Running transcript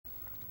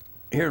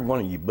Here's one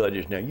of your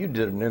buddies. Now, you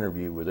did an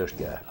interview with this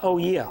guy. Oh,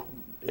 yeah.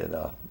 And,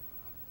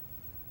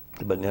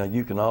 but now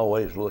you can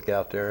always look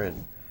out there,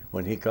 and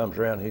when he comes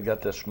around, he's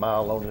got this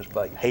smile on his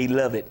face. He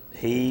love it.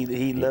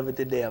 He love it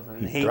to death.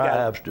 And he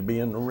drives to be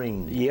in the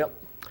ring. Yep.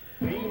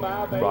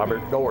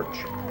 Robert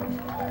Deutsch.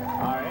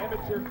 Our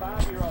amateur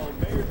 5-year-old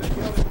Bears and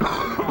Gilded.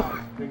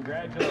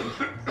 Congratulations.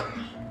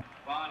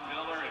 Von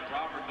Miller and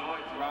Robert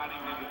Deutsch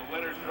riding into the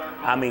winner's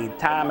circle. I mean,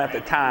 time after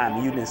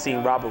time, you done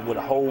seen Robert with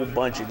a whole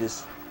bunch of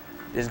this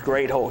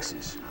great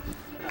horses.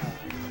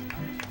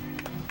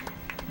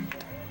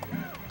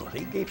 Well,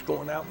 he keeps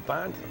going out and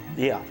finding them.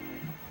 Yeah.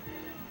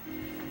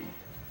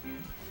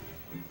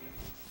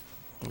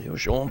 He'll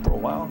show them for a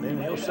while, and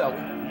then he'll sell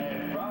them.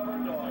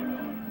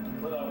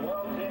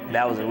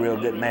 That was a real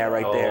good mare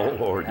right there.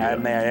 Oh, Lord, That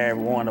yeah. mare there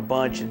won a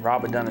bunch, and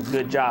Robert done a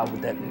good job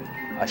with that,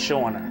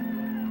 showing her.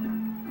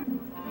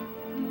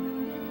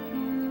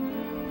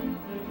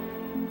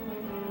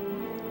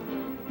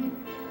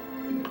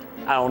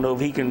 I don't know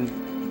if he can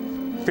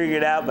figure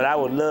it out, but I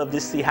would love to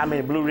see how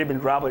many blue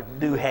ribbons Robert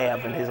do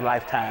have in his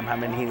lifetime, how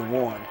many he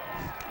won.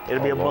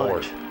 It'll be a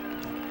Lord. bunch.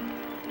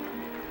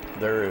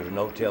 There is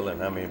no telling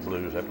how many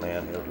blues that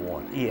man has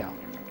won. Yeah.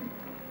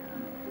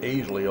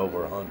 Easily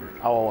over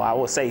 100. Oh, I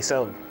would say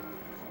so.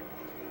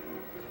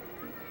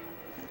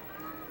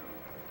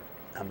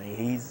 I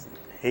mean,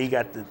 he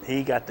got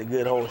the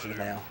good horses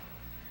now.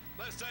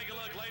 Let's take a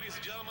look, ladies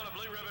and gentlemen, a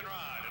blue ribbon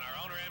ride at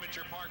our owner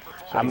amateur park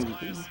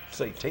performance.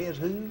 Say Ted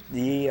who?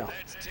 Yeah.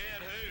 That's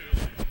Ted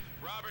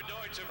Who. Robert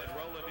Deutsch of the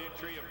Roland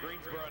Entry of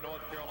Greensboro,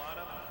 North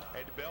Carolina,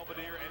 and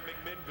Belvedere and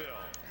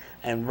McMinnville.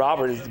 And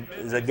Robert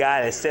is a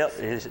guy that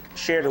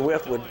shared the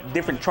wealth with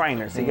different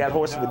trainers. He got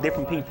horses with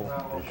different people.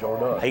 He sure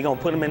does. He gonna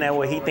put them in that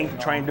way he think the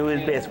trainer do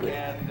his best with.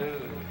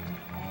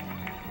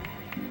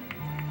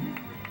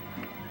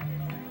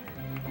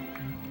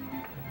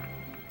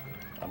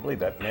 I believe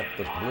that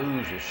Memphis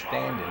Blues is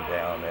standing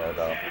down at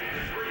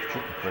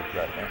Chicken Creek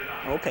right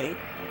now. Okay.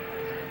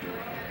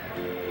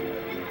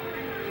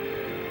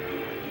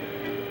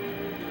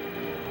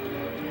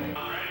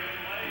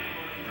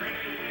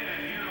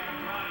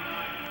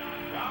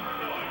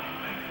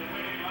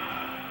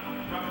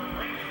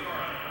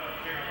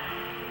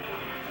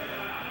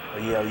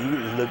 But yeah, you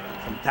look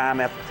from time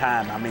after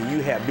time. I mean,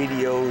 you have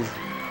videos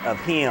of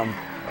him.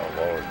 Oh,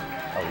 Lord.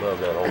 I love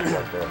that horse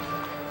right there.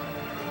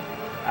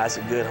 That's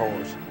a good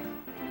horse.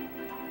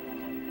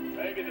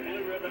 Making the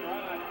blue ribbon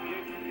ride,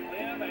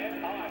 Lim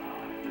and Hot.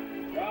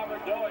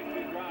 Robert Deutsch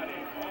is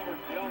riding. Robert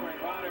Gilmer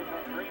rider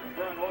from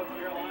Greensboro, North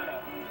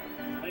Carolina.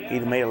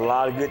 He'd made a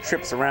lot of good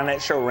trips around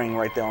that show ring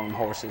right there on them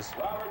horses.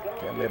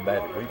 Tell me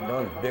about it. We've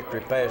done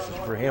victory passes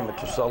for him at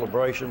the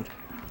celebrations.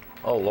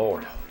 Oh,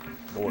 Lord.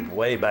 Going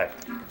way back.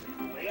 Lim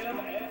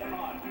and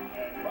Hot.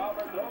 And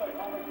Robert Deutsch,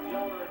 Robert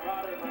Gilmer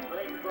rider from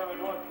Greensboro,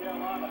 North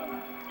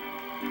Carolina.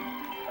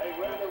 They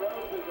wear the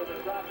roses of the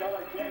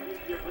Tri-Color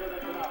Championship ribbon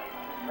tonight.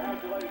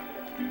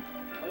 Congratulations.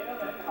 Lim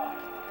and Hot.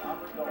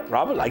 Robert Deutsch.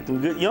 Robert liked them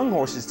good young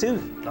horses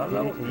too. I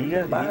know. He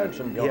buying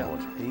some young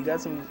ones. He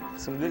got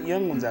some good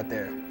young ones out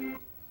there.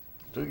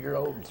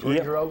 2-year-olds,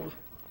 3-year-olds.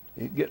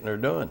 He's getting her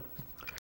done.